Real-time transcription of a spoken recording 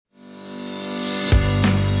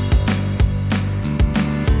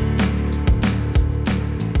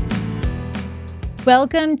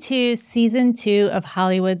Welcome to season 2 of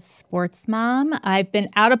Hollywood Sports Mom. I've been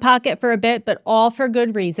out of pocket for a bit, but all for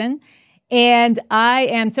good reason. And I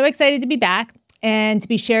am so excited to be back and to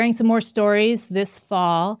be sharing some more stories this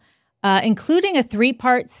fall, including a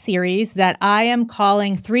 3-part series that I am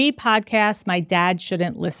calling 3 Podcasts My Dad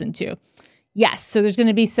Shouldn't Listen to. Yes, so there's going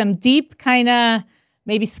to be some deep, kind of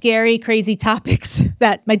maybe scary, crazy topics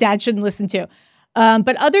that my dad shouldn't listen to.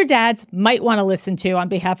 But other dads might want to listen to on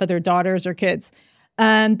behalf of their daughters or kids.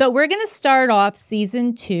 But we're going to start off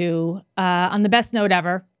season 2 on the best note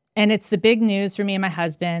ever. And it's the big news for me and my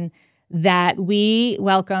husband that we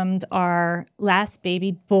welcomed our last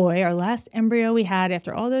baby boy, our last embryo we had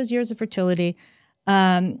after all those years of fertility.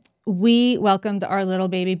 We welcomed our little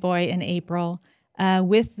baby boy in April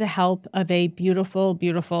with the help of a beautiful,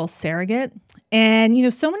 beautiful surrogate. And, you know,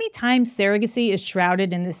 so many times surrogacy is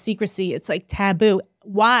shrouded in this secrecy. It's like taboo.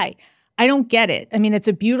 Why? I don't get it. I mean, it's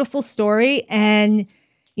a beautiful story. And,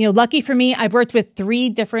 you know, lucky for me, I've worked with 3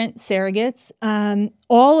 different surrogates,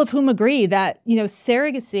 all of whom agree that, you know,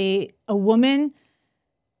 surrogacy, a woman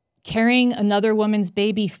carrying another woman's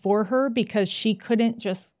baby for her because she couldn't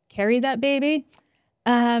just carry that baby,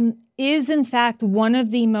 is in fact one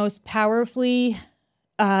of the most powerfully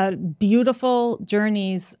beautiful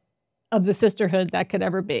journeys of the sisterhood that could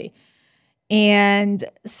ever be. And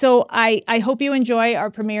so I hope you enjoy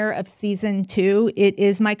our premiere of season 2. It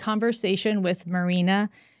is my conversation with Marina,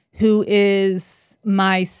 who is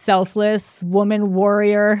my selfless woman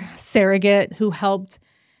warrior surrogate who helped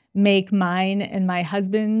make mine and my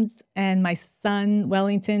husband and my son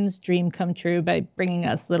Wellington's dream come true by bringing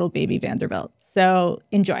us little baby Vanderbilt. So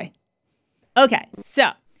enjoy. Okay, so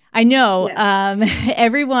I know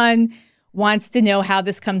everyone wants to know how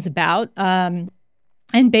this comes about. And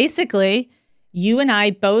basically, you and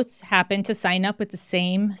I both happen to sign up with the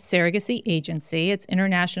same surrogacy agency. It's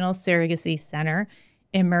International Surrogacy Center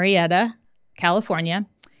in Marietta, California.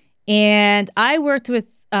 And I worked with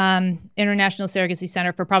International Surrogacy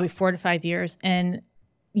Center for probably 4 to 5 years. And,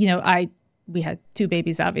 you know, we had 2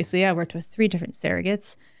 babies, obviously. I worked with 3 different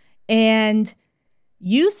surrogates. And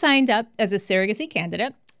you signed up as a surrogacy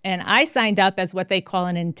candidate. And I signed up as what they call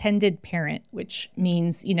an intended parent, which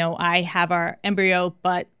means, you know, I have our embryo,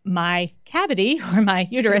 but my cavity or my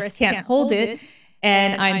uterus can't hold it.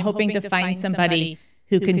 And I'm hoping to find somebody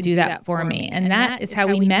who can do that for me. And that is how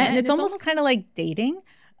we met. And it's almost kind of like dating,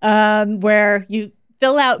 where you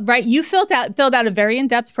fill out, right? You filled out a very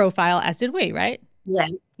in-depth profile, as did we, right?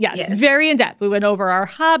 Yes, very in-depth. We went over our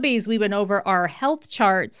hobbies. We went over our health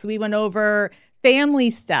charts. We went over family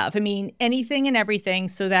stuff. I mean, anything and everything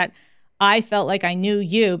so that I felt like I knew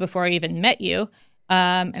you before I even met you.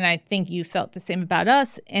 And I think you felt the same about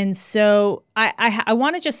us. And so I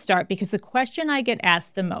want to just start because the question I get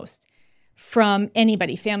asked the most from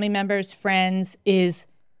anybody, family members, friends, is,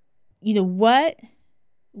 you know,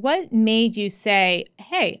 what made you say,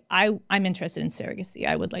 hey, I'm interested in surrogacy.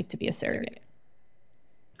 I would like to be a surrogate.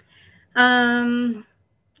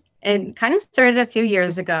 It kind of started a few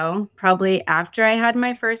years ago, probably after I had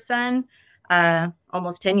my first son,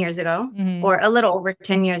 almost 10 years ago, or a little over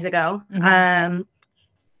 10 years ago.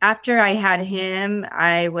 After I had him,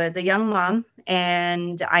 I was a young mom,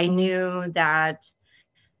 and I knew that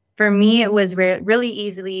for me, it was really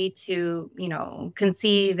easily to, you know,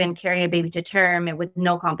 conceive and carry a baby to term with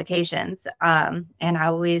no complications. And I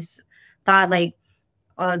always thought, like,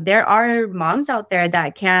 there are moms out there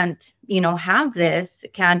that can't, you know, have this,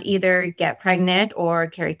 can't either get pregnant or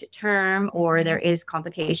carry to term, or there is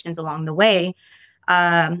complications along the way.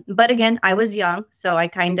 But again, I was young, so I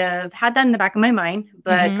kind of had that in the back of my mind,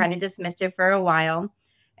 but kind of dismissed it for a while.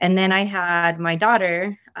 And then I had my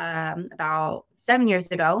daughter about 7 years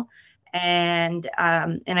ago, and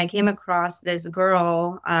I came across this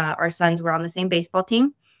girl. Our sons were on the same baseball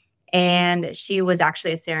team. And she was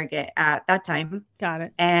actually a surrogate at that time. Got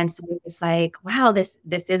it. And so it was like, wow, this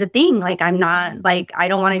is a thing. Like, I'm not like, I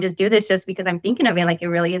don't want to just do this just because I'm thinking of it. Like, it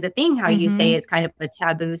really is a thing. How you say it's kind of a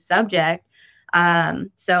taboo subject.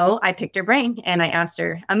 So I picked her brain and I asked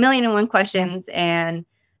her 1,000,001 questions. And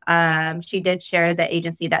she did share the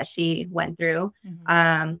agency that she went through.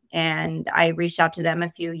 And I reached out to them a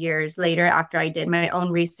few years later after I did my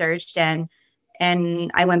own research. And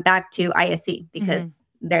I went back to ISC because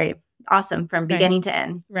they're awesome from beginning to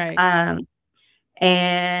end. Right.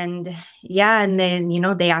 And then, you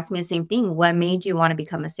know, they asked me the same thing. What made you want to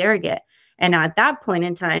become a surrogate? And at that point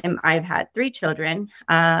in time, I've had 3 children,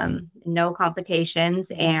 no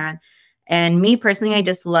complications. And me personally, I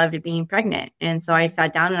just loved being pregnant. And so I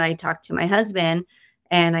sat down and I talked to my husband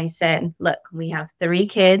and I said, look, we have 3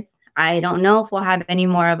 kids. I don't know if we'll have any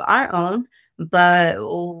more of our own, but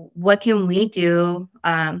what can we do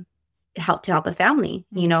to help a family?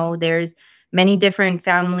 There's many different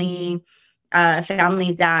families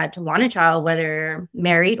that want a child, whether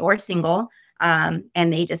married or single, and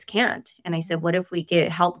they just can't. And I said, what if we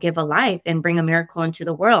help give a life and bring a miracle into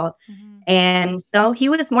the world? And so he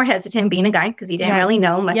was more hesitant being a guy because he didn't really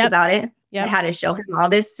know much about it. I had to show him all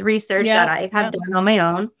this research that I have done on my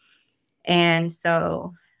own. And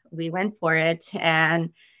so we went for it,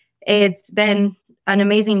 and it's been an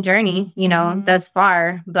amazing journey, thus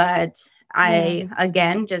far. But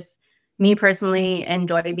again, just me personally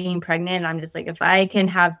enjoy being pregnant. I'm just like, if I can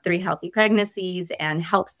have 3 healthy pregnancies and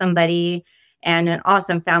help somebody and an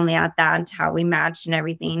awesome family at that, how we matched and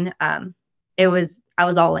everything, I was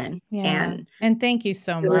all in. Yeah. And thank you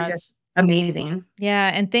so much. It was just amazing.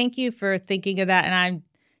 Yeah. And thank you for thinking of that. And I'm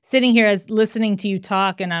sitting here as listening to you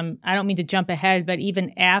talk, and I don't mean to jump ahead, but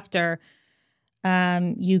even after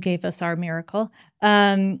you gave us our miracle,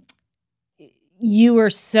 you were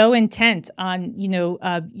so intent on,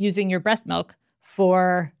 using your breast milk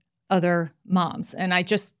for other moms. And I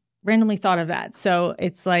just randomly thought of that. So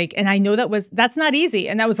it's like, and I know that's not easy.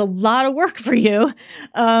 And that was a lot of work for you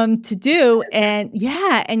to do. And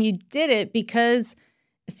and you did it because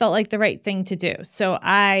it felt like the right thing to do. So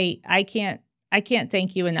I can't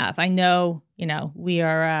thank you enough. I know, we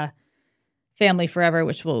are family forever,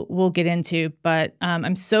 which we'll get into, but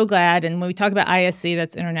I'm so glad. And when we talk about ISC,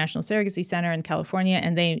 that's International Surrogacy Center in California,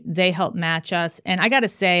 and they help match us. And I got to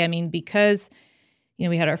say, I mean, because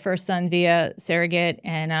we had our first son via Surrogate,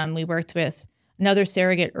 and we worked with another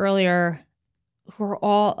surrogate earlier, who are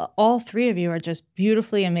all 3 of you are just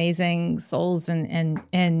beautifully amazing souls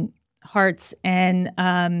and hearts, and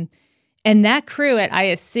that crew at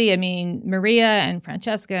ISC. I mean, Maria and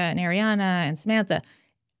Francesca and Ariana and Samantha.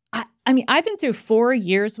 I mean, I've been through 4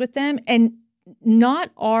 years with them, and not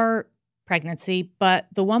our pregnancy, but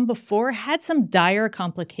the one before had some dire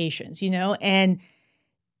complications, and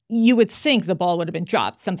you would think the ball would have been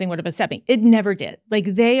dropped. Something would have upset me. It never did. Like,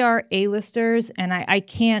 they are A-listers, and I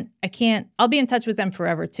can't, I'll be in touch with them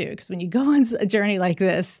forever too. Because when you go on a journey like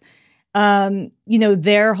this,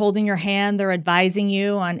 they're holding your hand, they're advising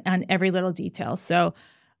you on every little detail. So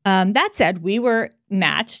that said, we were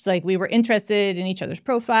matched, like we were interested in each other's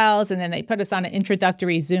profiles, and then they put us on an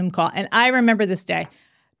introductory Zoom call. And I remember this day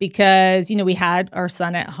because, we had our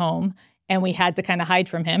son at home and we had to kind of hide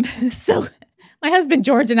from him. So my husband,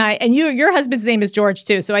 George, and I, and your husband's name is George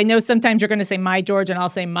too. So I know sometimes you're going to say my George and I'll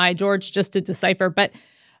say my George just to decipher. But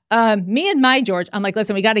me and my George, I'm like,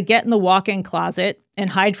 listen, we got to get in the walk-in closet and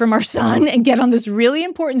hide from our son and get on this really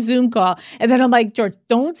important Zoom call. And then I'm like, George,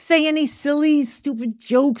 don't say any silly, stupid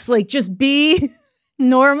jokes. Like, just be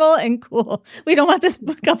normal and cool. We don't want this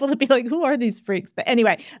couple to be like, who are these freaks? But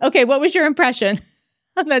anyway, okay, what was your impression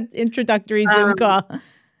on that introductory Zoom call?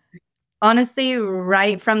 Honestly,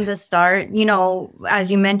 right from the start,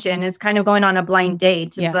 as you mentioned, it's kind of going on a blind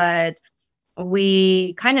date, but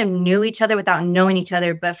we kind of knew each other without knowing each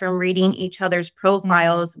other. But from reading each other's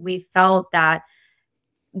profiles, we felt that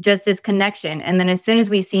just this connection. And then as soon as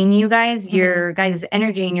we seen you guys, your guys'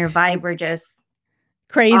 energy and your vibe were just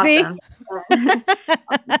crazy. Awesome.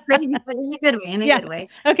 Crazy, but in a good way. Good way.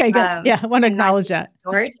 Okay, good. I want to acknowledge that.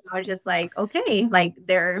 George, I was just like, okay, like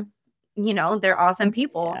they're awesome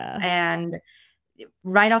people. And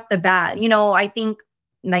right off the bat, I think,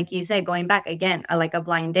 like you said, going back again, like a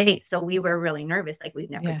blind date. So we were really nervous. Like,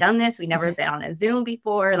 we've never done this. We've never been on a Zoom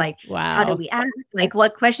before. Like, how do we ask? Like,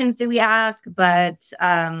 what questions do we ask? But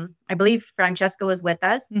I believe Francesca was with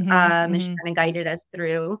us, and she kind of guided us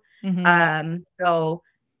through. So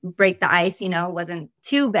break the ice, wasn't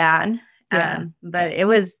too bad. But it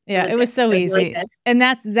was so easy. Really, and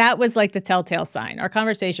that was like the telltale sign. Our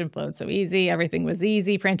conversation flowed so easy. Everything was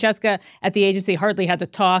easy. Francesca at the agency hardly had to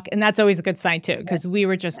talk. And that's always a good sign too, because we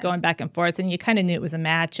were just going back and forth, and you kind of knew it was a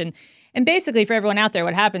match. And basically, for everyone out there,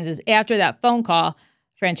 what happens is after that phone call,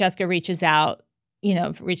 Francesca reached out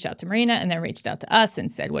to Marina, and then reached out to us and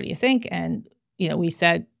said, what do you think? And, we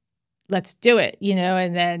said, let's do it,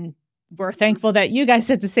 and then we're thankful that you guys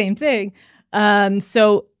said the same thing.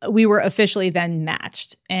 So we were officially then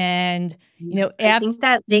matched, and I think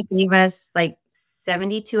that they gave us like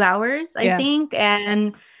 72 hours, I think,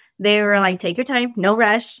 and they were like, take your time, no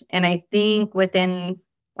rush. And I think within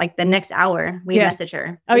like the next hour, we messaged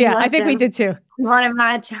her. Oh yeah, I think we did too. Want to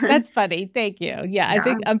match? That's funny. Thank you. Yeah,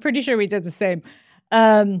 I'm pretty sure we did the same.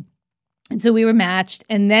 And so we were matched,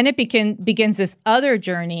 and then it begins this other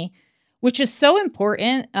journey, which is so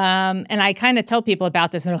important. And I kind of tell people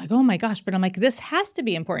about this, and they're like, oh my gosh, but I'm like, this has to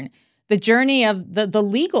be important. The journey of the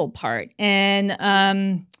legal part. And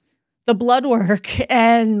the blood work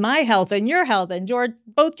and my health and your health and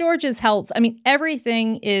both George's health. I mean,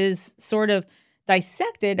 everything is sort of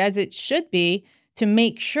dissected as it should be to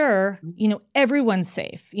make sure, everyone's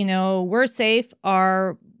safe. We're safe,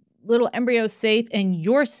 our little embryo's safe, and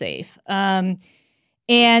you're safe. And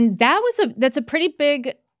that's a pretty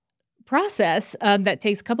big process that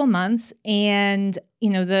takes a couple months. And,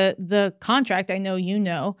 the contract, I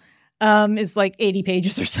know is like 80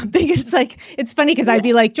 pages or something. It's funny because I'd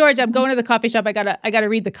be like, George, I'm going to the coffee shop. I gotta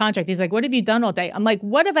read the contract. He's like, what have you done all day? I'm like,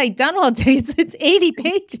 what have I done all day? It's 80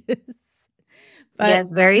 pages. But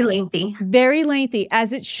yes, very lengthy. Very lengthy,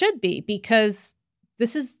 as it should be, because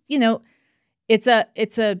this is, it's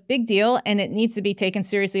a big deal, and it needs to be taken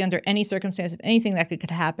seriously under any circumstance of anything that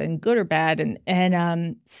could happen, good or bad.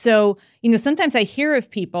 And so, sometimes I hear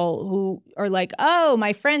of people who are like, oh,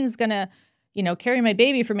 my friend's gonna, carry my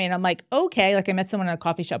baby for me. And I'm like, okay. Like, I met someone at a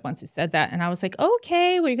coffee shop once who said that. And I was like,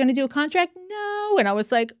 okay, well, you're going to do a contract? No. And I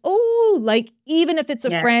was like, oh, like, even if it's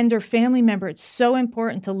a friend or family member, it's so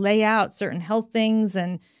important to lay out certain health things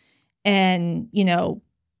and,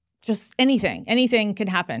 just anything can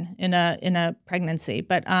happen in a pregnancy.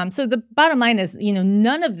 But, so the bottom line is,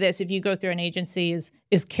 none of this, if you go through an agency,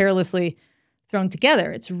 is carelessly thrown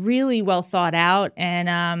together. It's really well thought out. And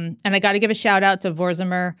I got to give a shout out to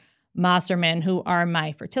Vorsimer Mosserman, who are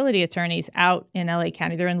my fertility attorneys out in LA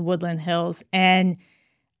County. They're in the Woodland Hills. And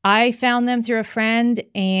I found them through a friend,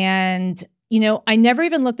 and, I never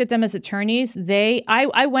even looked at them as attorneys.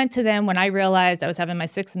 I went to them when I realized I was having my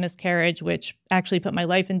 6th miscarriage, which actually put my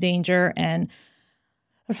life in danger. And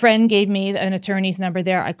a friend gave me an attorney's number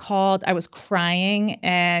there. I called, I was crying,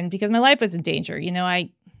 and because my life was in danger, I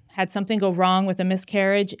had something go wrong with a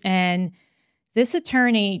miscarriage, and this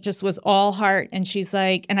attorney just was all heart. And she's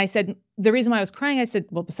like, and I said, the reason why I was crying, I said,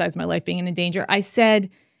 well, besides my life being in danger, I said,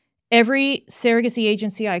 every surrogacy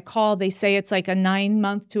agency I call, they say it's like a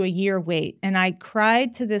 9-month to a year wait. And I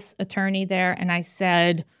cried to this attorney there, and I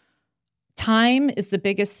said, time is the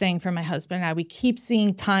biggest thing for my husband and I. We keep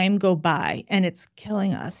seeing time go by, and it's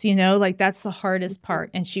killing us, like that's the hardest part.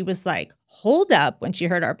 And she was like, hold up, when she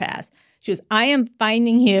heard our past. She goes, I am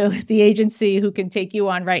finding you the agency who can take you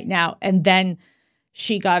on right now. And then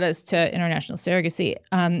she got us to International Surrogacy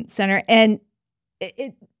Center. And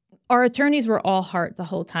our attorneys were all heart the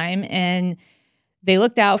whole time. And they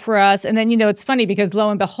looked out for us. And then, it's funny because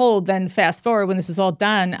lo and behold, then fast forward, when this is all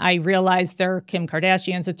done, I realized they're Kim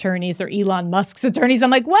Kardashian's attorneys, they're Elon Musk's attorneys.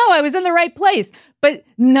 I'm like, wow, I was in the right place. But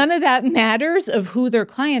none of that matters of who their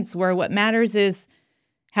clients were. What matters is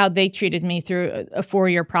how they treated me through a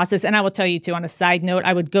 4-year process. And I will tell you too, on a side note,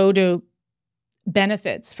 I would go to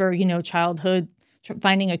benefits for, childhood,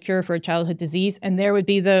 finding a cure for a childhood disease. And there would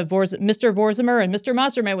be Mr. Vorsimer and Mr.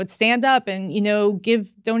 Mosserman would stand up and,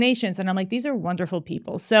 give donations. And I'm like, these are wonderful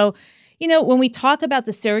people. So, when we talk about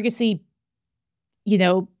the surrogacy,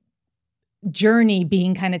 journey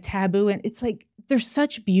being kind of taboo, and it's like, there's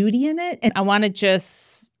such beauty in it. And I want to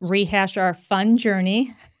just rehash our fun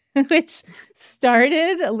journey, which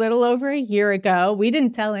started a little over a year ago. We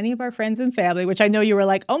didn't tell any of our friends and family, which I know you were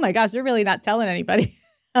like, oh my gosh, they're really not telling anybody.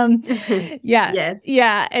 Yeah. Yes.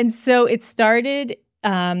 Yeah. And so it started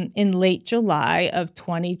in late July of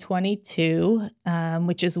 2022,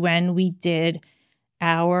 which is when we did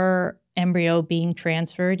our embryo being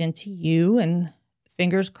transferred into you, and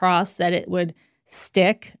fingers crossed that it would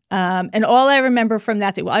stick. And all I remember from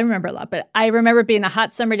that day, well, I remember a lot, but I remember it being a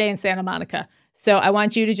hot summer day in Santa Monica. So I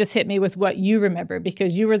want you to just hit me with what you remember,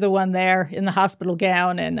 because you were the one there in the hospital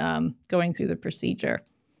gown and going through the procedure.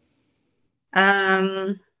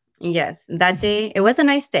 Yes, that day, it was a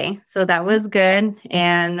nice day. So that was good.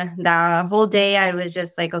 And the whole day I was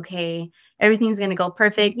just like, okay, everything's going to go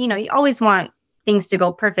perfect. You always want things to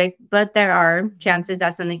go perfect, but there are chances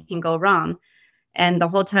that something can go wrong. And the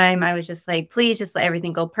whole time I was just like, please just let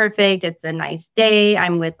everything go perfect. It's a nice day.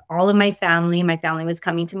 I'm with all of my family. My family was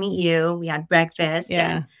coming to meet you. We had breakfast.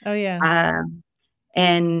 Yeah. And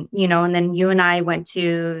then you and I went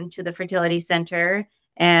to the fertility center,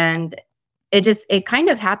 and it kind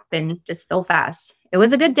of happened just so fast. It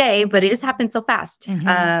was a good day, but it just happened so fast.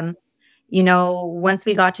 Mm-hmm. Once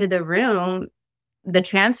we got to the room, the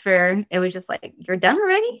transfer, it was just like, you're done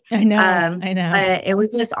already? I know. It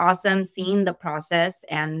was just awesome seeing the process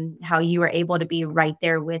and how you were able to be right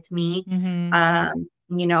there with me.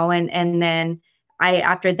 Mm-hmm. And then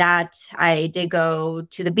after that, I did go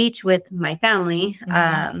to the beach with my family.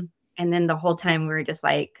 Mm-hmm. And then the whole time we were just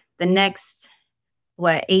like, the next,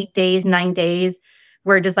 8 days, 9 days,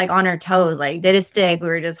 we're just like on our toes. Like, did it stick? We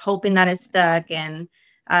were just hoping that it stuck. And,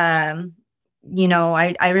 I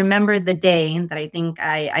remember the day that I think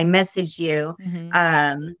I messaged you.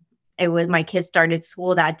 Mm-hmm. my kids started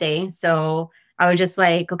school that day. So I was just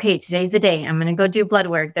like, okay, today's the day. I'm going to go do blood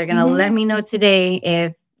work. They're going to let me know today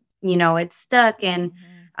if, it's stuck. And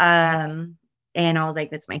I was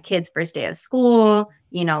like, it's my kid's first day of school.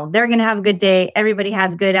 They're going to have a good day. Everybody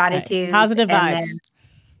has good Right. attitudes. Positive And vibes. then,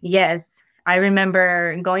 yes, I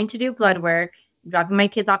remember going to do blood work, dropping my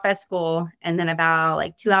kids off at school. And then about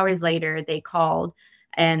like 2 hours later, they called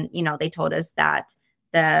and, they told us that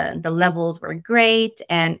the levels were great.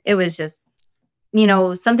 And it was just,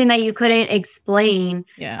 something that you couldn't explain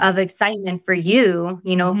of excitement for you,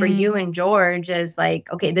 for you and George is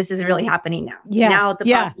like, okay, this is really happening now. Yeah. Now the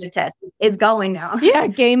positive test is going now. Yeah.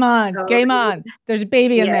 Game on. So, Game on. There's a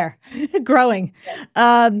baby in there growing.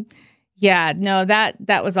 Yes. No,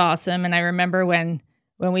 that was awesome. And I remember when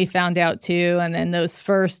we found out too, and then those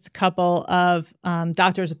first couple of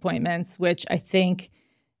doctor's appointments, which I think,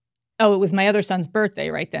 it was my other son's birthday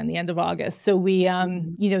right then, the end of August. So we,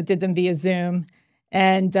 did them via Zoom.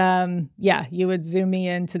 And you would Zoom me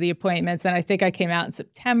into the appointments. And I think I came out in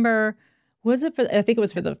September. Was it I think it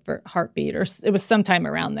was for heartbeat, or it was sometime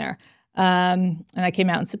around there. And I came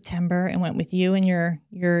out in September and went with you and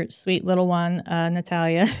your sweet little one,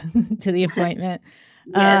 Natalia, to the appointment.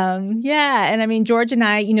 Yes. And I mean, George and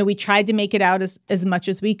I, we tried to make it out as much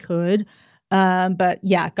as we could. But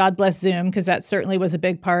yeah, God bless Zoom, because that certainly was a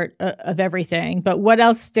big part of everything. But what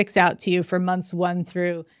else sticks out to you for months 1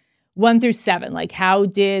 through 7? Like, how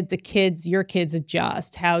did your kids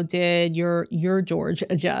adjust? How did your George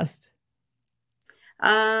adjust?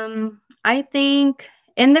 I think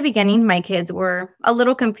in the beginning, my kids were a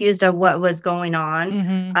little confused of what was going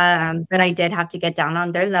on. But I did have to get down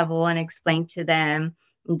on their level and explain to them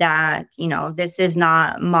that, this is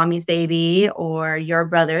not mommy's baby or your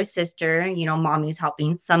brother or sister, mommy's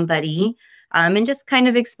helping somebody. And just kind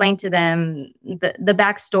of explain to them the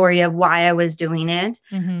backstory of why I was doing it.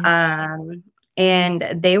 And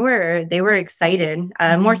they were excited.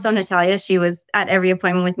 More so Natalia, she was at every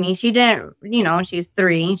appointment with me. She didn't, she's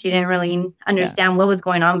 3. She didn't really understand what was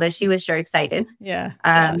going on, but she was sure excited. Yeah.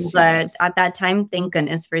 But at that time, thank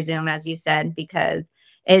goodness for Zoom, as you said, because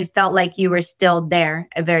it felt like you were still there,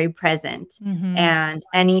 very present. And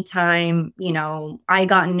anytime, I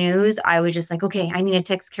got news, I was just like, okay, I need to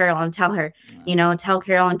text Carol and tell her, tell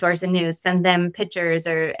Carol and Doris the news, send them pictures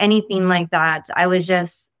or anything like that. I was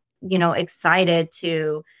just, excited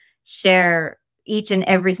to share each and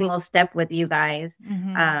every single step with you guys.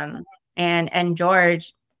 And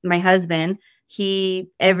George, my husband, he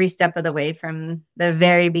every step of the way from the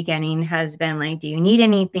very beginning has been like, do you need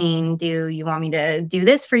anything? Do you want me to do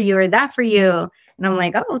this for you or that for you? And I'm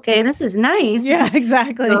like, oh, okay, this is nice. Yeah,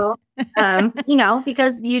 exactly. So,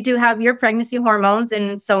 because you do have your pregnancy hormones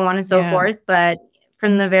and so on and so forth. But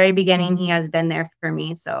from the very beginning, he has been there for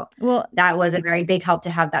me. So that was a very big help to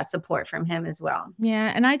have that support from him as well.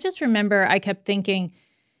 Yeah. And I just remember I kept thinking,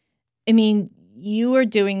 I mean, you are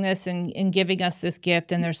doing this and giving us this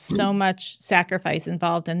gift, and there's so much sacrifice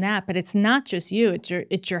involved in that. But it's not just you;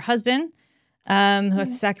 it's your husband who has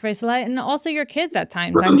to sacrifice a lot, and also your kids at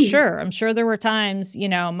times. I'm sure there were times,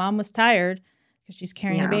 mom was tired because she's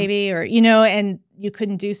carrying a baby, or and you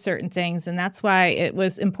couldn't do certain things, and that's why it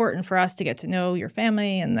was important for us to get to know your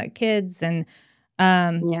family and the kids, and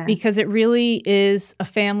because it really is a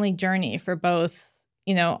family journey for both,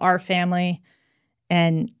 our family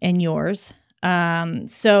and yours.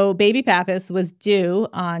 So baby Pappas was due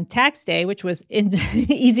on tax day, which was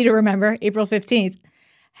easy to remember, April 15th.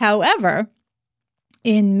 However,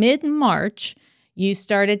 in mid-March, you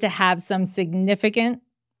started to have some significant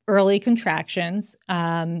early contractions.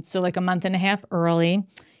 So like a month and a half early.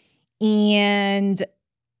 And,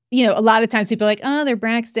 a lot of times people are like, oh, they're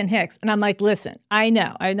Braxton Hicks. And I'm like, listen, I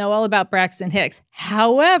know all about Braxton Hicks.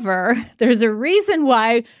 However, there's a reason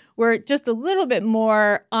why we're just a little bit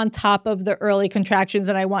more on top of the early contractions,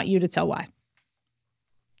 and I want you to tell why.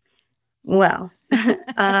 Well,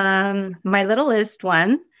 my littlest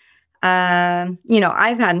one,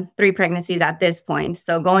 I've had 3 pregnancies at this point.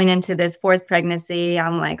 So going into this 4th pregnancy,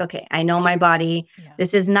 I'm like, okay, I know my body. Yeah.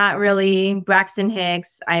 This is not really Braxton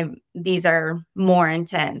Hicks. These are more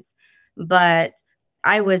intense, but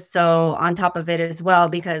I was so on top of it as well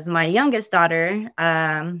because my youngest daughter,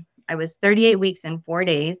 I was 38 weeks and 4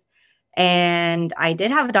 days. And I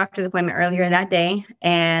did have a doctor's appointment earlier that day,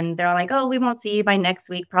 and they're like, oh, we won't see you by next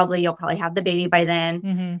week. You'll probably have the baby by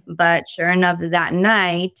then. But sure enough, that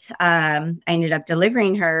night, I ended up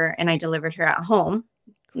delivering her, and I delivered her at home,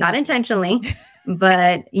 not intentionally,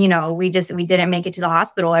 but we didn't make it to the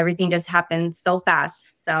hospital. Everything just happened so fast.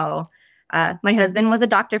 So my husband was a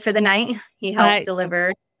doctor for the night. He helped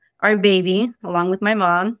deliver our baby along with my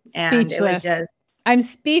mom. And it was just, I'm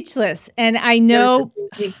speechless. And I It was a know,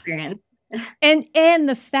 crazy experience. and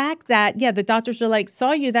the fact that, yeah, the doctors were like,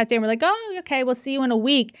 saw you that day and we're like, oh, okay, we'll see you in a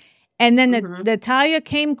week. And then Mhm. Natalia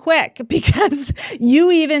came quick because you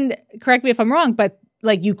even, correct me if I'm wrong, but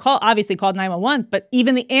like you obviously called 911, but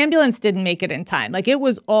even the ambulance didn't make it in time. Like it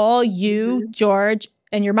was all you, Mhm. George,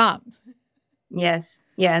 and your mom. Yes,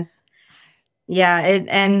 yes. Yeah,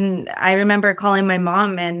 and I remember calling my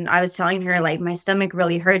mom and I was telling her like my stomach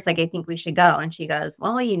really hurts, like I think we should go. And she goes,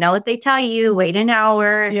 "Well, you know what they tell you, wait an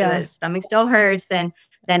hour. If Yeah. the stomach still hurts, then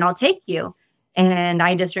I'll take you." And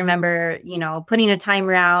I just remember, putting a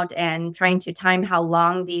timer out and trying to time how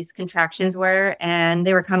long these contractions were, and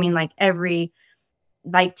they were coming like every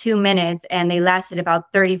like 2 minutes and they lasted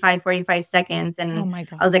about 35, 45 seconds Oh and my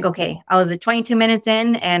I was God. like, "Okay." I was at 22 minutes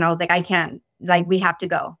in and I was like, "I can't. Like we have to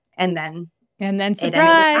go." And then And then it ended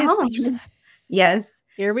at surprise. home. Yes.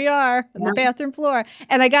 Here we are on the Yeah. bathroom floor.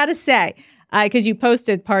 And I got to say, because you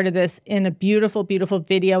posted part of this in a beautiful, beautiful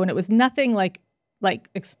video, and it was nothing like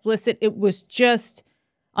explicit. It was just,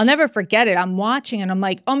 I'll never forget it. I'm watching and I'm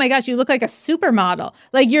like, oh my gosh, you look like a supermodel.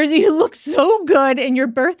 Like you look so good and you're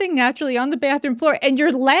birthing naturally on the bathroom floor and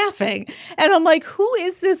you're laughing. And I'm like, who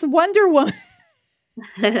is this Wonder Woman?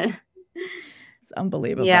 It's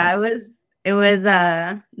unbelievable. Yeah, it was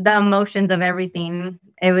the emotions of everything.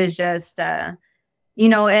 It was just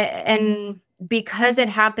and because it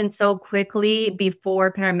happened so quickly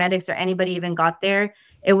before paramedics or anybody even got there,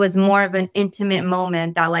 it was more of an intimate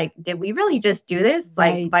moment that like, did we really just do this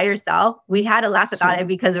like Right. by yourself? We had to laugh about it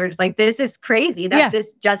because we're just like, this is crazy that Yeah.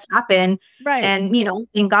 this just happened. Right. And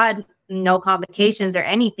thank God, no complications or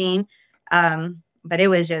anything. But it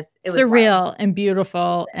was wild. Surreal and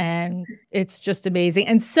beautiful, and it's just amazing.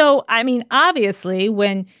 And so, I mean, obviously,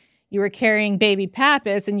 when you were carrying baby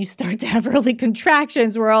Pappas and you start to have early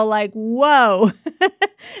contractions, we're all like, whoa,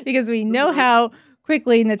 because we know Mhm. how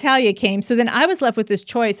quickly Natalia came. So then I was left with this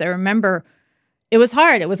choice. I remember it was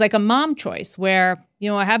hard. It was like a mom choice where,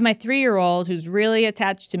 I have my 3-year-old who's really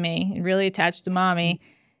attached to me and really attached to mommy,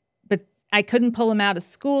 but I couldn't pull him out of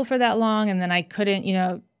school for that long. And then I couldn't,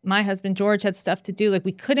 my husband, George, had stuff to do. Like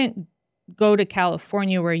we couldn't go to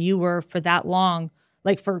California where you were for that long,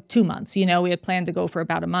 like for 2 months, we had planned to go for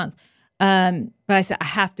about a month. But I said, I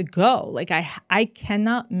have to go. Like I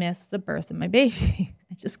cannot miss the birth of my baby.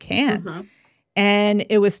 I just can't. Mhm. And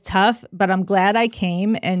it was tough, but I'm glad I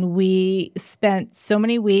came. And we spent so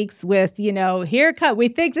many weeks with, haircut. We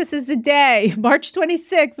think this is the day, March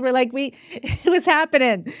 26th. We're like, it was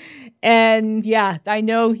happening. And yeah, I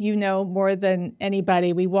know you know more than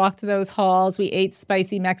anybody. We walked those halls. We ate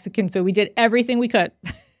spicy Mexican food. We did everything we could.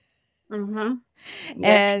 Mhm. Yes.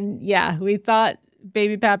 And yeah, we thought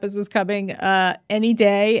baby Pappas was coming any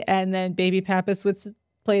day. And then baby Pappas would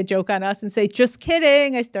play a joke on us and say, just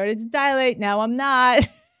kidding. I started to dilate. Now I'm not.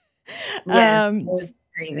 Yes. It was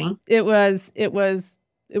crazy. It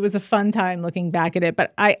was a fun time looking back at it.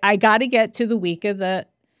 But I got to get to the week of the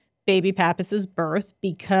baby Pappas's birth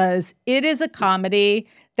because it is a comedy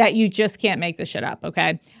that you just can't make this shit up.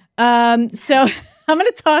 Okay. So I'm going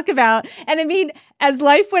to talk about, and I mean, as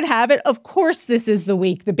life would have it, of course, this is the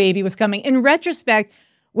week the baby was coming. In retrospect,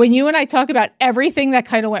 when you and I talk about everything that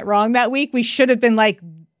kind of went wrong that week, we should have been like,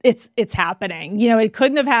 it's happening. It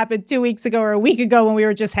couldn't have happened 2 weeks ago or a week ago when we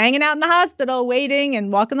were just hanging out in the hospital, waiting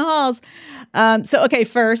and walking the halls. Okay,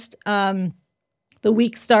 first, the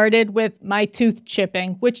week started with my tooth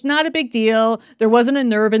chipping, which not a big deal. There wasn't a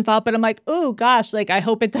nerve involved, but I'm like, oh gosh, like I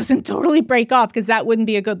hope it doesn't totally break off because that wouldn't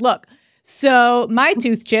be a good look. So my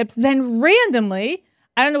tooth chips, then randomly,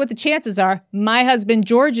 I don't know what the chances are, my husband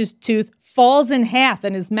George's tooth falls in half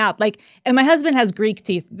in his mouth. And my husband has Greek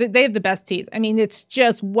teeth. They have the best teeth. I mean, it's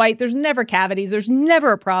just white. There's never cavities. There's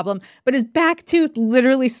never a problem. But his back tooth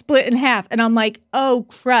literally split in half. And I'm like, oh,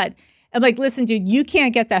 crud. I'm like, listen, dude, you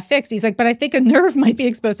can't get that fixed. He's like, but I think a nerve might be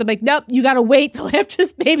exposed. I'm like, nope, you got to wait till after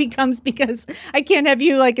this baby comes because I can't have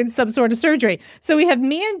you like in some sort of surgery. So we have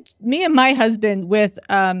me and my husband with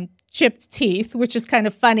chipped teeth, which is kind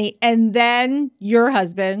of funny. And then your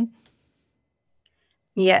husband.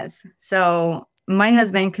 Yes. So my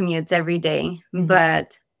husband commutes every day,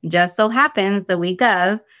 but just so happens the week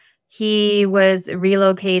of, he was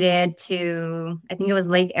relocated to, I think it was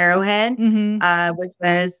Lake Arrowhead, which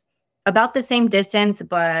was about the same distance,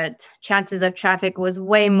 but chances of traffic was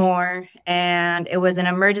way more. And it was an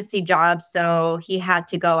emergency job. So he had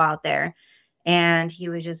to go out there. And he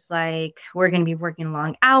was just like, we're going to be working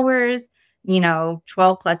long hours, 12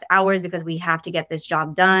 plus hours because we have to get this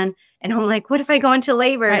job done. And I'm like, what if I go into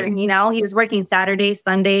labor? Right. He was working Saturdays,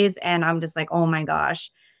 Sundays. And I'm just like, oh my gosh.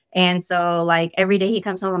 And so like every day he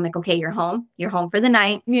comes home, I'm like, okay, you're home. You're home for the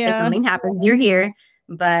night. If Yeah. something happens, you're here.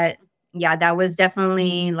 But yeah, that was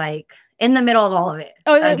definitely like in the middle of all of it.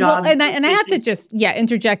 Oh, A well, job. and I have to just,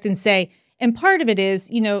 interject and say, and part of it is,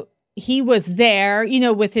 he was there,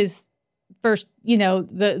 with his first,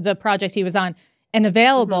 the project he was on and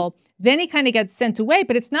available. Then he kind of gets sent away,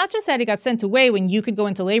 but it's not just that he got sent away when you could go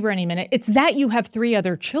into labor any minute. It's that you have 3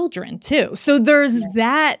 other children too. So there's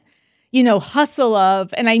that, hustle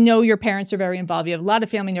of, and I know your parents are very involved. You have a lot of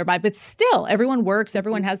family nearby, but still everyone works,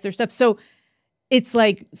 everyone has their stuff. So it's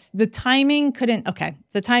like the timing couldn't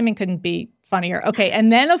be funnier. Okay.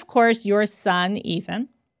 And then of course your son, Ethan.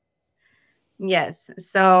 Yes.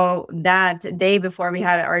 So that day before we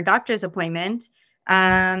had our doctor's appointment,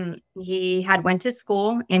 he had went to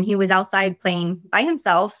school and he was outside playing by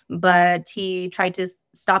himself, but he tried to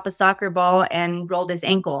stop a soccer ball and rolled his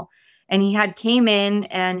ankle. And he had came in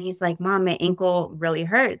and he's like, Mom, my ankle really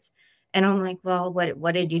hurts. And I'm like, well,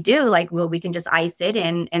 what did you do? Like, well, we can just ice it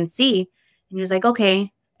and see. And he was like,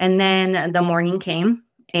 okay. And then the morning came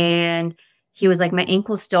and he was like, my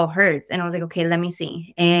ankle still hurts. And I was like, okay, let me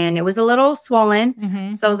see. And it was a little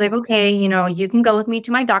swollen. So I was like, okay, you can go with me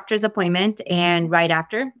to my doctor's appointment. And right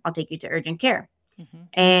after, I'll take you to urgent care.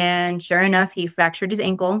 And sure enough, he fractured his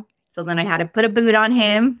ankle. So then I had to put a boot on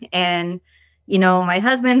him. And, my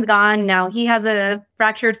husband's gone. Now he has a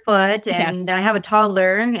fractured foot. And then I have a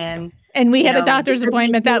toddler. And we had a doctor's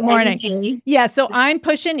appointment that morning. Yeah. So I'm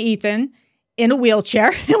pushing Ethan in a wheelchair.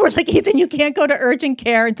 And we're like, Ethan, you can't go to urgent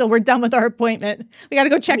care until we're done with our appointment. We got to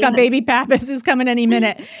go check on baby Pappas, who's coming any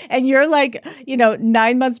minute. And you're like,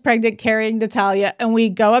 9 months pregnant carrying Natalia. And we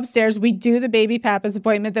go upstairs, we do the baby Pappas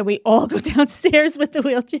appointment, then we all go downstairs with the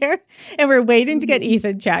wheelchair and we're waiting to get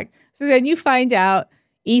Ethan checked. So then you find out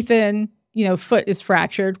Ethan, foot is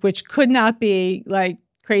fractured, which could not be like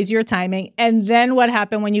crazier timing. And then what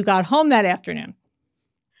happened when you got home that afternoon?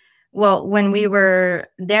 Well, when we were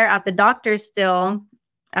there at the doctor's still,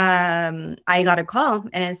 I got a call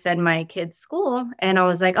and it said my kid's school. And I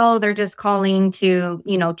was like, oh, they're just calling to,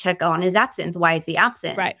 check on his absence. Why is he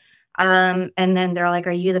absent? Right. And then they're like,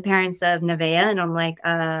 are you the parents of Nevaeh? And I'm like,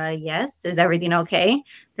 yes. Is everything okay?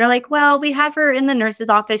 They're like, well, we have her in the nurse's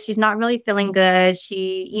office. She's not really feeling good.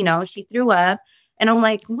 She threw up. And I'm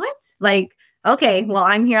like, what? Like, okay, well,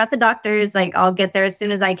 I'm here at the doctor's. Like, I'll get there as soon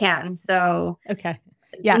as I can. So, okay.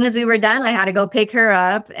 As soon as we were done, I had to go pick her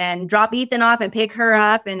up and drop Ethan off and pick her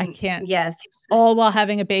up. And I can't. Yes. All while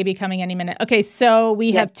having a baby coming any minute. Okay. So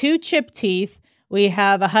we have 2 chipped teeth. We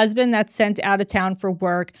have a husband that's sent out of town for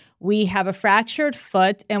work. We have a fractured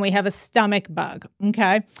foot and we have a stomach bug.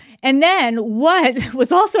 Okay. And then what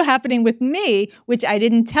was also happening with me, which I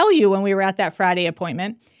didn't tell you when we were at that Friday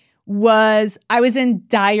appointment, was I was in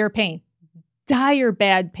dire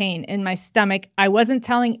bad pain in my stomach. I wasn't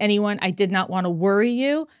telling anyone. I did not want to worry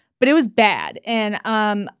you, but it was bad. And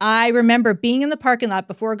I remember being in the parking lot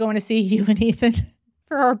before going to see you and Ethan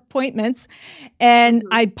for our appointments. And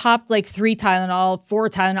I popped like 3 Tylenol, 4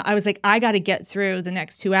 Tylenol. I was like, I got to get through the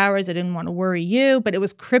next 2 hours. I didn't want to worry you, but it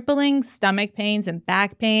was crippling stomach pains and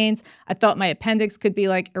back pains. I thought my appendix could be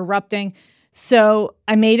like erupting. So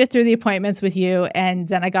I made it through the appointments with you. And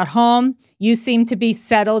then I got home. You seemed to be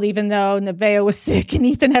settled, even though Nevaeh was sick and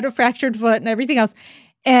Ethan had a fractured foot and everything else.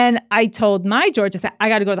 And I told my George, I said, I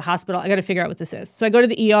got to go to the hospital. I got to figure out what this is. So I go to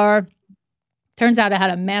the ER. Turns out I had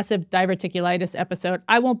a massive diverticulitis episode.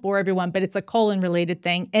 I won't bore everyone, but it's a colon-related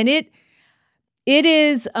thing. And it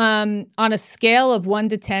is on a scale of 1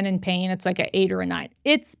 to 10 in pain. It's like an 8 or a 9.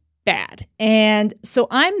 It's bad. And so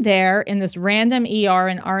I'm there in this random ER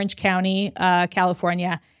in Orange County,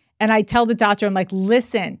 California. And I tell the doctor, I'm like,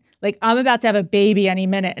 listen, like I'm about to have a baby any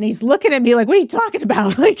minute. And he's looking at me like, what are you talking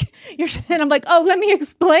about? Like, and I'm like, oh, let me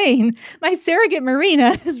explain. My surrogate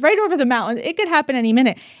Marina is right over the mountain. It could happen any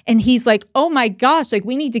minute. And he's like, oh my gosh, like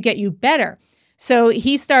we need to get you better. So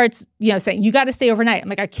he starts, saying, you got to stay overnight. I'm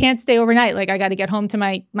like, I can't stay overnight. Like I got to get home to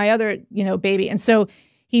my other, baby. And so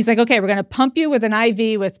he's like, okay, we're going to pump you with an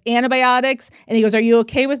IV with antibiotics. And he goes, are you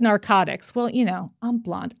okay with narcotics? Well, I'm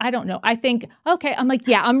blonde. I don't know. I think, okay. I'm like,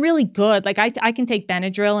 yeah, I'm really good. Like I can take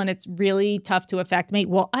Benadryl and it's really tough to affect me.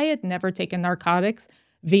 Well, I had never taken narcotics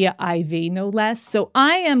via IV, no less. So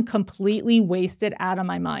I am completely wasted out of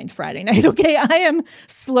my mind Friday night. Okay. I am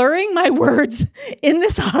slurring my words in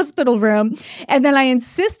this hospital room. And then I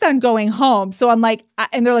insist on going home. So I'm like,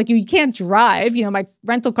 and they're like, you can't drive. My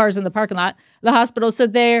rental car's in the parking lot, the hospital. So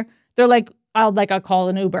they're like, I'll call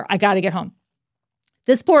an Uber. I got to get home.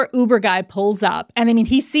 This poor Uber guy pulls up. And I mean,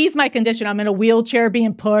 he sees my condition. I'm in a wheelchair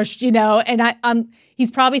being pushed, and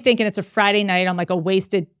he's probably thinking it's a Friday night. I'm like a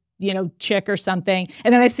wasted chick or something.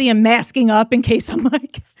 And then I see him masking up in case I'm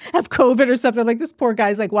like, have COVID or something. I'm like, this poor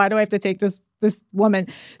guy's like, why do I have to take this woman?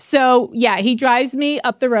 So yeah, he drives me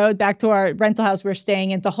up the road back to our rental house we're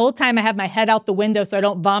staying in. The whole time I have my head out the window so I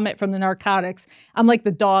don't vomit from the narcotics. I'm like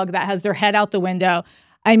the dog that has their head out the window.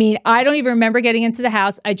 I mean, I don't even remember getting into the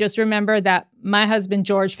house. I just remember that my husband,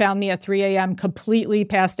 George, found me at 3 a.m. completely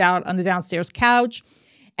passed out on the downstairs couch.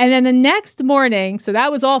 And then the next morning, so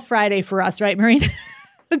that was all Friday for us, right, Marina?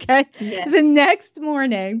 Okay. Yes. The next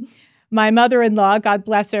morning, my mother-in-law, God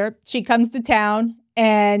bless her, she comes to town,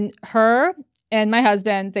 and her and my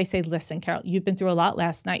husband, they say, listen, Carol, you've been through a lot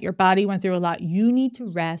last night. Your body went through a lot. You need to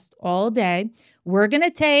rest all day. We're going to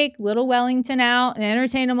take little Wellington out and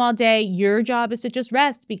entertain him all day. Your job is to just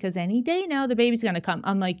rest because any day now the baby's going to come.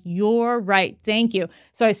 I'm like, you're right. Thank you.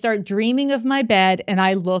 So I start dreaming of my bed, and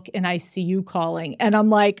I look and I see you calling, and I'm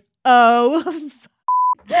like, oh,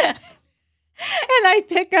 and I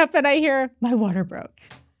pick up and I hear my water broke.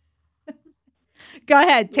 Go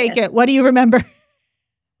ahead, take it. What do you remember?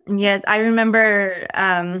 Yes, I remember.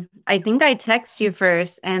 I think I texted you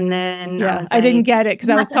first, and then I didn't get it because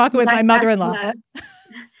I was talking with my mother-in-law.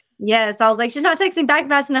 Yes, I was like, she's not texting back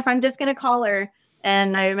fast enough. I'm just gonna call her.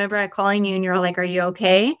 And I remember calling you, and you're like, "Are you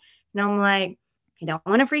okay?" And I'm like, "I don't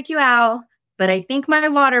want to freak you out, but I think my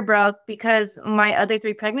water broke because my other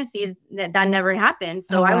 3 pregnancies that never happened.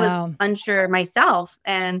 So I was unsure myself,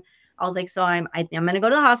 and I was like, so I'm gonna go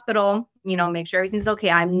to the hospital, make sure everything's okay.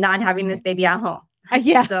 I'm not having this baby at home."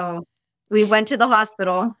 Yeah. So we went to the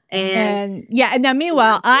hospital, and now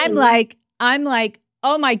meanwhile, I'm like,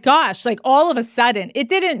 oh my gosh, like all of a sudden, it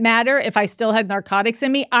didn't matter if I still had narcotics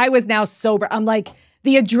in me. I was now sober. I'm like,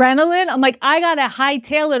 the adrenaline, I'm like, I got to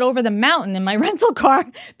hightail it over the mountain in my rental car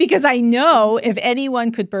because I know if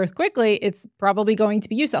anyone could birth quickly, it's probably going to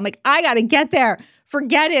be you. So I'm like, I got to get there.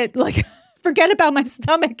 Forget it. Like, forget about my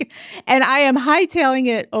stomach. And I am hightailing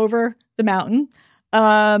it over the mountain.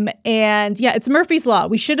 And yeah, it's Murphy's Law.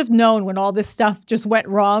 We should have known when all this stuff just went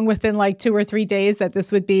wrong within like 2 or 3 days that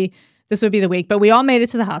this would be the week. But we all made it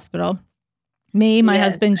to the hospital. Me, my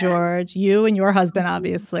husband, George, you and your husband,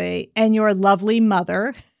 obviously, and your lovely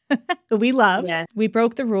mother, who we love. Yes. We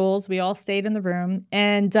broke the rules. We all stayed in the room,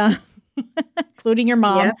 and including your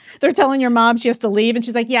mom. Yep. They're telling your mom she has to leave, and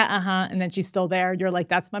she's like, yeah, and then she's still there. You're like,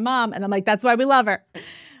 that's my mom. And I'm like, that's why we love her.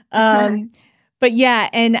 But yeah,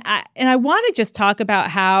 and I want to just talk about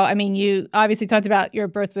how, I mean, you obviously talked about your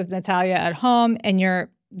birth with Natalia at home, and your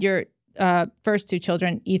first 2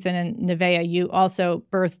 children, Ethan and Nevaeh, you also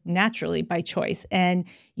birthed naturally by choice. And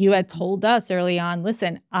you had told us early on,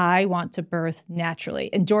 listen, I want to birth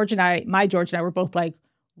naturally. And George and I were both like,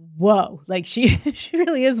 whoa, like she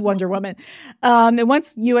really is Wonder Woman. And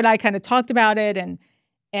once you and I kind of talked about it and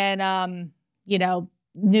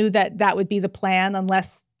knew that would be the plan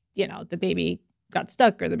unless, the baby got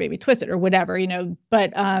stuck or the baby twisted or whatever,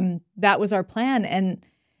 but that was our plan.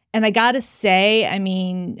 And I got to say, I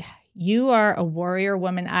mean, you are a warrior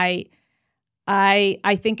woman. I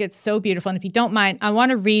think it's so beautiful. And if you don't mind, I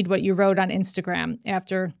want to read what you wrote on Instagram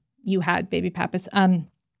after you had baby Pappas.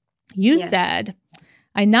 You said,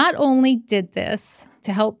 I not only did this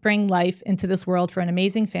to help bring life into this world for an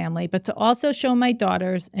amazing family, but to also show my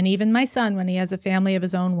daughters and even my son when he has a family of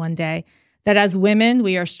his own one day, that as women,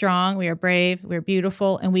 we are strong, we are brave, we're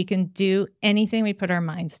beautiful, and we can do anything we put our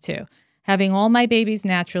minds to. Having all my babies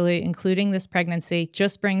naturally, including this pregnancy,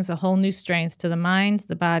 just brings a whole new strength to the mind,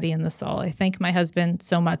 the body, and the soul. I thank my husband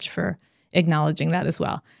so much for acknowledging that as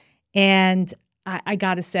well. And I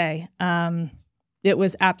got to say, it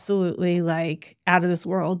was absolutely like out of this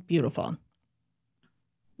world beautiful.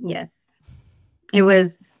 Yes. It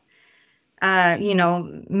was,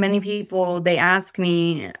 many people, they ask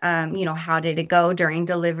me, how did it go during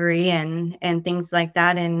delivery and things like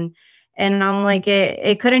that. And I'm like,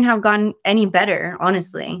 it couldn't have gone any better,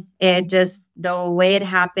 honestly. It just, the way it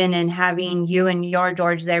happened, and having you and your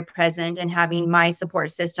George there present, and having my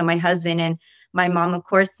support system, my husband and my mom, of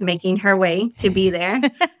course, making her way to be there.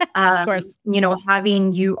 Of course.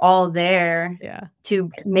 Having you all there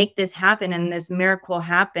to make this happen and this miracle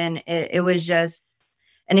happen. It was just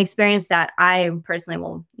an experience that I personally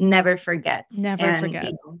will never forget. Never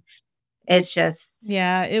forget. It's just.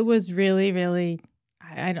 Yeah, it was really, really.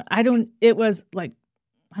 It was like,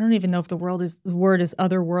 I don't even know if the word is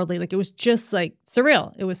otherworldly. Like, it was just like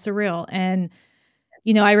surreal. It was surreal. And,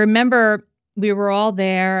 I remember we were all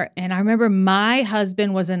there, and I remember my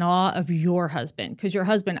husband was in awe of your husband, because your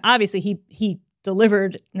husband, obviously he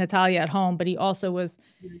delivered Natalia at home, but he also was,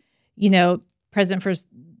 present for,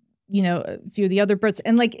 a few of the other births.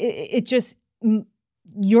 And like, it just,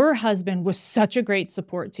 your husband was such a great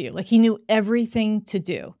support to you. Like, he knew everything to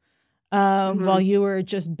do. while you were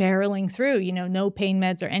just barreling through, no pain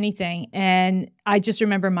meds or anything. And I just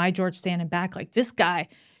remember my George standing back like, this guy,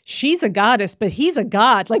 she's a goddess, but he's a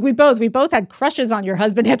god. Like we both had crushes on your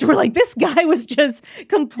husband after we're like, this guy was just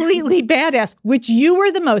completely badass, which you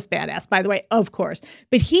were the most badass, by the way, of course.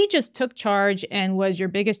 But he just took charge and was your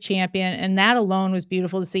biggest champion. And that alone was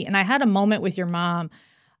beautiful to see. And I had a moment with your mom.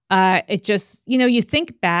 It just, you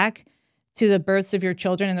think back to the births of your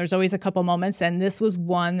children, and there's always a couple moments. And this was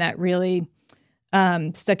one that really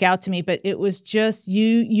stuck out to me. But it was just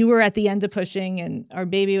you were at the end of pushing, and our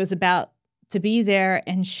baby was about to be there.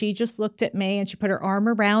 And she just looked at me and she put her arm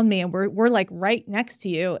around me, and we're like right next to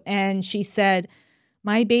you. And she said,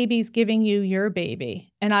 my baby's giving you your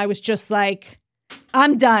baby. And I was just like,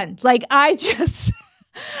 I'm done. Like I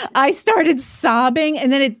started sobbing.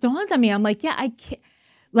 And then it dawned on me. I'm like, yeah, I can't.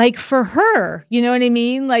 Like for her, you know what I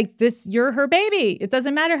mean? Like this, you're her baby. It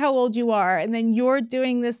doesn't matter how old you are. And then you're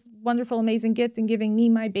doing this wonderful, amazing gift and giving me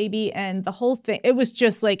my baby, and the whole thing. It was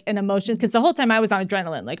just like an emotion, because the whole time I was on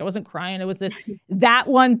adrenaline. Like I wasn't crying. It was this, that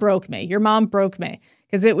one broke me. Your mom broke me,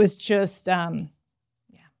 because it was just,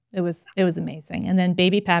 it was amazing. And then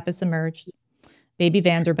baby Pappas emerged, baby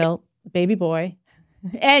Vanderbilt, baby boy.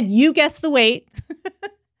 And you guessed the weight.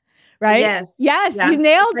 Right? Yes. Yes, Yeah. you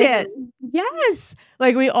nailed it. Yes.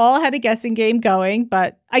 Like we all had a guessing game going,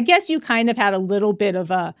 but I guess you kind of had a little bit of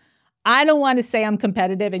I don't want to say I'm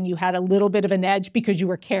competitive, and you had a little bit of an edge because you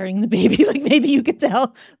were carrying the baby. Like maybe you could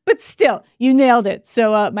tell, but still you nailed it.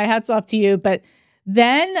 So my hat's off to you. But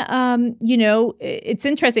then, it's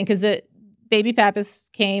interesting because the baby Pappas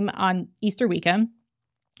came on Easter weekend,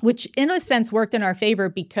 which in a sense worked in our favor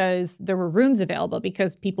because there were rooms available,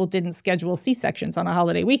 because people didn't schedule C-sections on a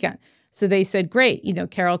holiday weekend. So they said, great,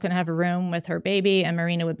 Carol can have a room with her baby and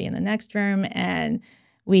Marina would be in the next room. And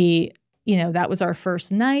we, that was our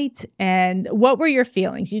first night. And what were your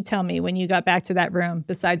feelings? You tell me when you got back to that room,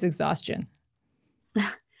 besides exhaustion.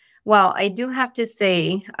 Well, I do have to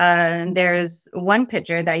say, there's one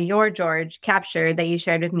picture that your George captured that you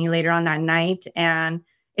shared with me later on that night. And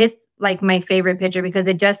it's like my favorite picture because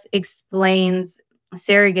it just explains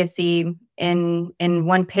surrogacy in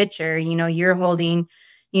one picture. You're holding,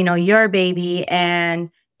 your baby, and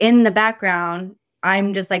in the background,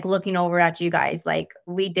 I'm just like looking over at you guys, like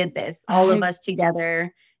we did this, all of us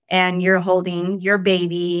together, and you're holding your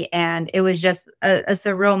baby, and it was just a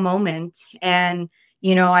surreal moment. And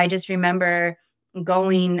I just remember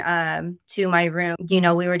going to my room.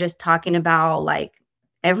 We were just talking about like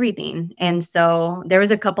everything. And so there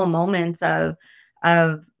was a couple moments of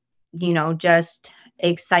just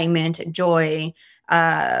excitement, joy,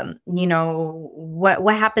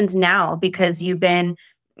 what happens now, because you've been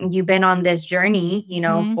on this journey,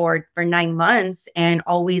 for 9 months, and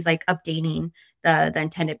always like updating the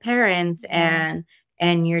intended parents, and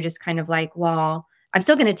you're just kind of like, well, I'm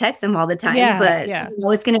still going to text them all the time, but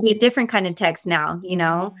it's going to be a different kind of text now,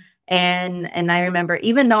 And I remember,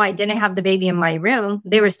 even though I didn't have the baby in my room,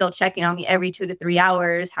 they were still checking on me every 2 to 3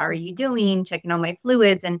 hours. How are you doing? Checking on my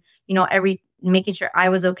fluids, and making sure I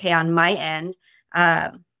was okay on my end.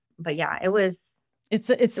 But yeah,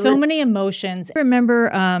 it's so many emotions. I remember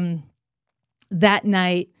that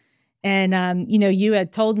night, and you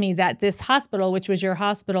had told me that this hospital, which was your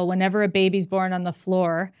hospital, whenever a baby's born on the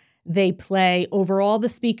floor, they play over all the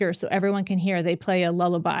speakers so everyone can hear. They play a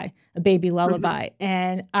lullaby, a baby lullaby. Mm-hmm.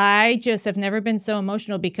 And I just have never been so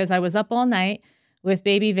emotional, because I was up all night with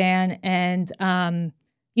baby Van, and,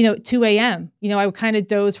 2 a.m., I would kind of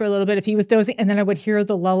doze for a little bit if he was dozing, and then I would hear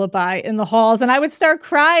the lullaby in the halls and I would start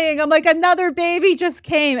crying. I'm like, another baby just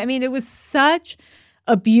came. I mean, it was such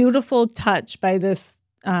a beautiful touch by this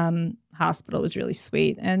hospital. It was really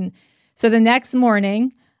sweet. And so the next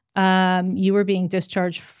morning, you were being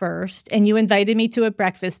discharged first, and you invited me to a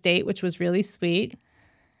breakfast date, which was really sweet.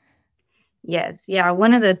 Yes. Yeah.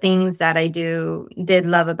 One of the things that I did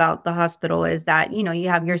love about the hospital is that, you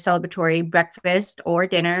have your celebratory breakfast or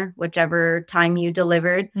dinner, whichever time you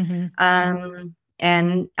delivered. Mm-hmm.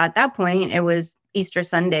 And at that point, it was Easter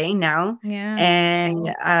Sunday now. Yeah. And,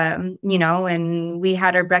 and we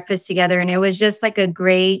had our breakfast together, and it was just like a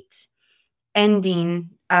great ending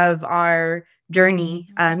of our journey,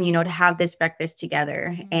 to have this breakfast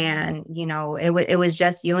together. Mm-hmm. And, it was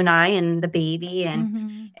just you and I and the baby, and,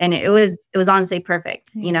 mm-hmm. and it was honestly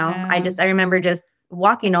perfect. I remember just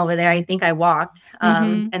walking over there. I think I walked,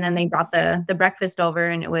 mm-hmm. and then they brought the breakfast over,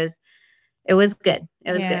 and it was good. It was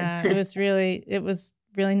good. It was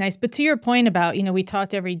really nice. But to your point about, we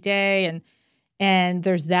talked every day, and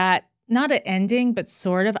there's that, not an ending, but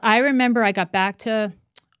sort of. I remember I got back to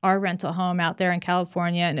our rental home out there in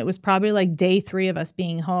California, and it was probably like day 3 of us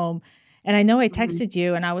being home. And I know I Mhm. texted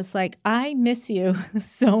you and I was like, I miss you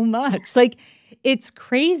so much. Like, it's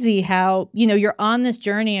crazy how, you're on this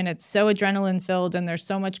journey and it's so adrenaline filled and there's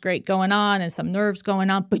so much great going on and some nerves going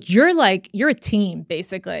on, but you're a team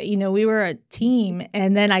basically. We were a team.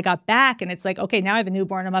 And then I got back and it's like, okay, now I have a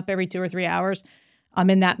newborn. I'm up every 2 or 3 hours. I'm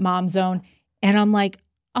in that mom zone. And I'm like,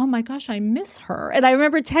 oh my gosh, I miss her. And I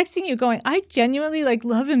remember texting you going, I genuinely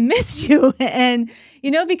love and miss you. And,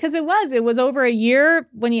 because it was over a year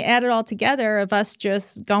when you add it all together of us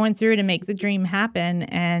just going through to make the dream happen.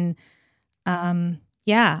 And,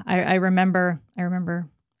 yeah, I remember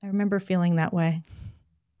feeling that way.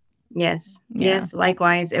 Yes. Yeah. Yes.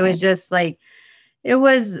 Likewise. It was just it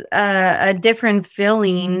was a different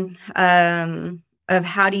feeling of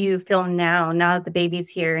how do you feel now that the baby's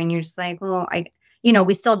here, and you're just like, well,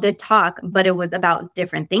 we still did talk, but it was about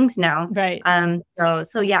different things now. Right.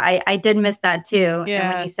 So yeah, I did miss that too. And when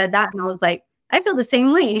Yeah. you said that, and I was like, I feel the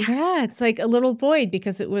same way. Yeah, it's like a little void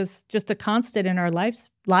because it was just a constant in our lives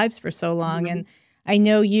for so long. Mhm. And I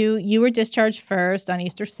know you were discharged first on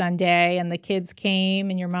Easter Sunday, and the kids came,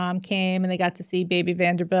 and your mom came, and they got to see baby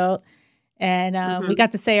Vanderbilt. And we Mhm.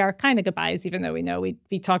 got to say our kind of goodbyes, even though we know we'd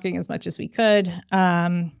be talking as much as we could,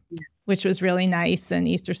 which was really nice. And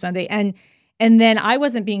Easter Sunday, and then I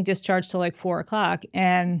wasn't being discharged till 4 o'clock.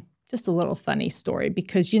 And just a little funny story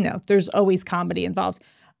because there's always comedy involved.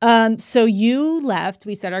 So you left.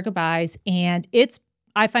 We said our goodbyes, and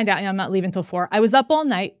I find out I'm not leaving till 4. I was up all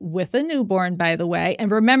night with a newborn, by the way.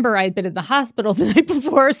 And remember, I'd been in the hospital the night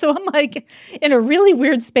before. So I'm in a really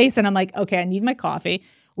weird space. And I'm like, okay, I need my coffee,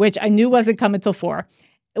 which I knew wasn't coming till 4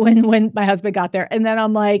 when my husband got there. And then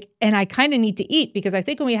I'm like, and I kind of need to eat because I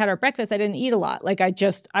think when we had our breakfast, I didn't eat a lot.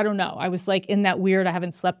 I don't know. I was in that weird, I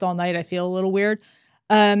haven't slept all night. I feel a little weird.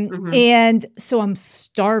 Mhm. And so I'm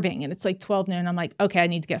starving and it's 12 noon. I'm like, okay, I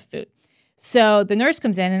need to get food. So the nurse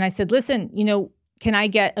comes in and I said, listen, can I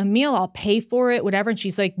get a meal? I'll pay for it, whatever. And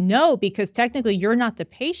she's like, no, because technically you're not the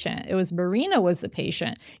patient. It was Marina was the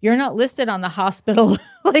patient. You're not listed on the hospital,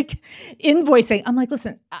 invoicing. I'm like,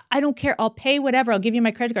 listen, I don't care. I'll pay whatever. I'll give you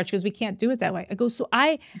my credit card. She goes, we can't do it that way. I go, so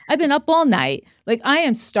I've been up all night. I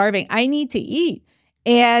am starving. I need to eat.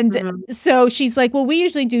 And Mhm. so she's like, well, we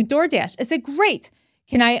usually do DoorDash. I said, great.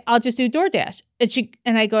 I'll just do DoorDash.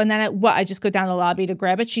 And I go, and then I just go down the lobby to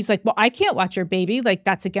grab it. She's like, well, I can't watch your baby.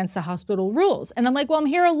 That's against the hospital rules. And I'm like, well, I'm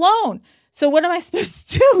here alone. So what am I supposed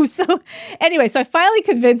to do? So anyway, so I finally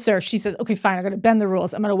convinced her. She says, okay, fine. I'm going to bend the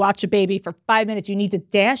rules. I'm going to watch a baby for 5 minutes. You need to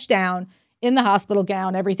dash down in the hospital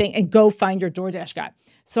gown, everything, and go find your DoorDash guy.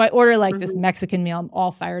 So I order this Mhm. Mexican meal. I'm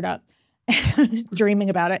all fired up. Dreaming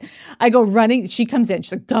about it. I go running. She comes in.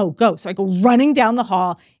 She's like, go, go. So I go running down the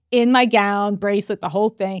hall in my gown, bracelet, the whole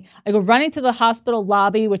thing. I go running to the hospital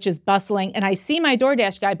lobby, which is bustling, and I see my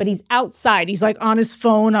DoorDash guy, but he's outside. He's on his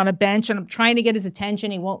phone on a bench, and I'm trying to get his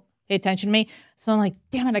attention. He won't pay attention to me. So I'm like,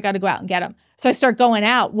 damn it, I got to go out and get him. So I start going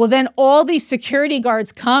out. Well, then all these security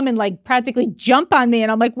guards come and practically jump on me,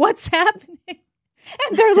 and I'm like, what's happening?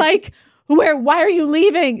 And they're like, why are you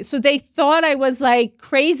leaving? So they thought I was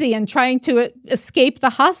crazy and trying to escape the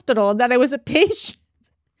hospital and that I was a patient.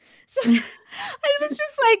 So I was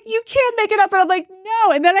just like, you can't make it up. And I'm like,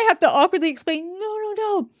 no. And then I have to awkwardly explain,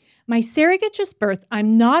 no. My surrogate just birthed.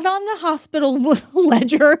 I'm not on the hospital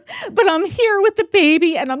ledger, but I'm here with the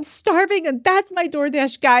baby and I'm starving. And that's my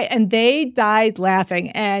DoorDash guy. And they died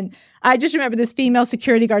laughing. And I just remember this female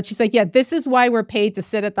security guard. She's like, yeah, this is why we're paid to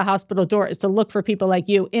sit at the hospital door, is to look for people like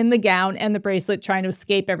you in the gown and the bracelet trying to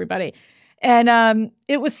escape everybody. And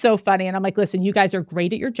it was so funny. And I'm like, listen, you guys are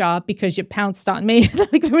great at your job because you pounced on me.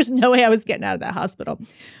 There was no way I was getting out of that hospital.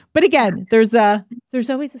 But again, there's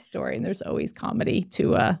always a story and there's always comedy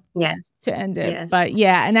to Yes. to end it. Yes. But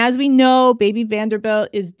yeah, and as we know, baby Vanderbilt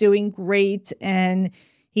is doing great, and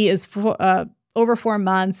he is over 4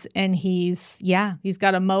 months, and he's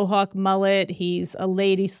got a mohawk mullet. He's a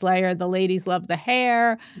lady slayer. The ladies love the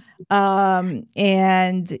hair, and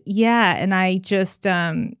I just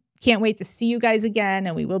can't wait to see you guys again,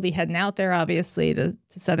 and we will be heading out there, obviously, to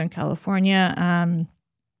Southern California.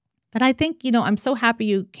 But I think, I'm so happy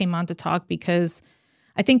you came on to talk because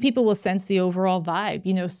I think people will sense the overall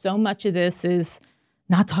vibe. So much of this is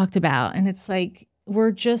not talked about. And it's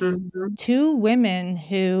we're just Mhm. two women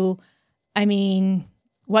who,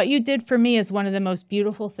 what you did for me is one of the most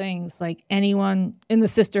beautiful things anyone in the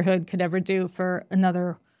sisterhood could ever do for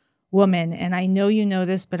another woman. And I know you know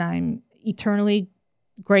this, but I'm eternally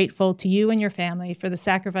grateful to you and your family for the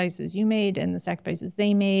sacrifices you made and the sacrifices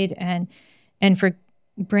they made, and for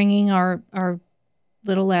bringing our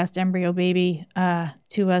little last embryo baby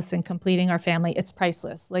to us and completing our family. It's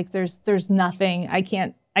priceless. There's nothing, I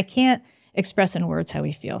can't express in words how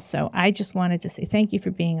we feel. So I just wanted to say thank you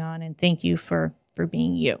for being on, and thank you for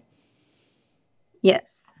being you.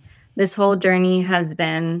 Yes. This whole journey has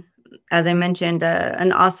been, as I mentioned,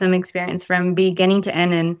 an awesome experience from beginning to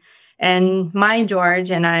end. And my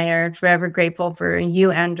George and I are forever grateful for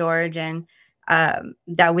you and George, and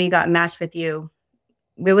that we got matched with you.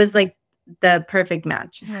 It was like the perfect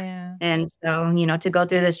match. Yeah. And so, to go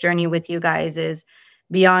through this journey with you guys is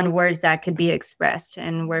beyond words that could be expressed.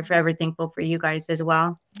 And we're forever thankful for you guys as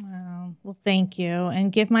well. Oh, well, thank you.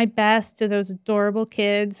 And give my best to those adorable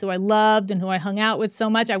kids who I loved and who I hung out with so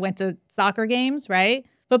much. I went to soccer games, right?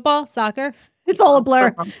 Football, soccer. It's all a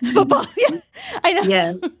blur. Football. Yeah, I know.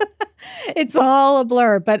 Yes. It's all a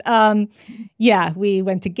blur. But yeah, we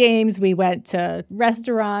went to games. We went to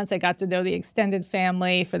restaurants. I got to know the extended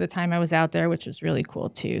family for the time I was out there, which was really cool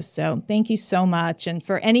too. So thank you so much. And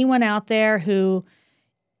for anyone out there who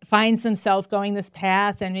finds themselves going this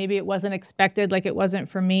path and maybe it wasn't expected, like it wasn't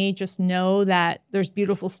for me, just know that there's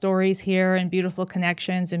beautiful stories here and beautiful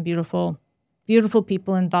connections and beautiful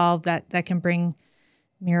people involved that can bring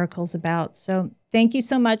miracles about. So thank you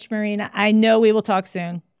so much, Marina. I know we will talk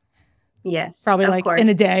soon. Yes, probably like course. in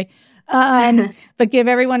a day. But give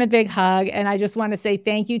everyone a big hug. And I just want to say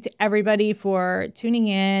thank you to everybody for tuning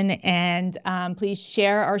in. And please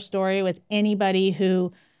share our story with anybody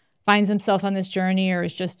who finds himself on this journey or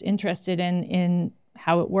is just interested in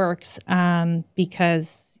how it works.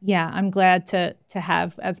 Because, yeah, I'm glad to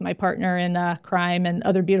have as my partner in crime and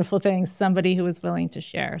other beautiful things, somebody who is willing to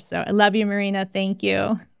share. So I love you, Marina. Thank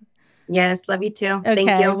you. Yes, love you too. Okay,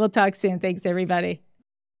 Thank you. We'll talk soon. Thanks, everybody.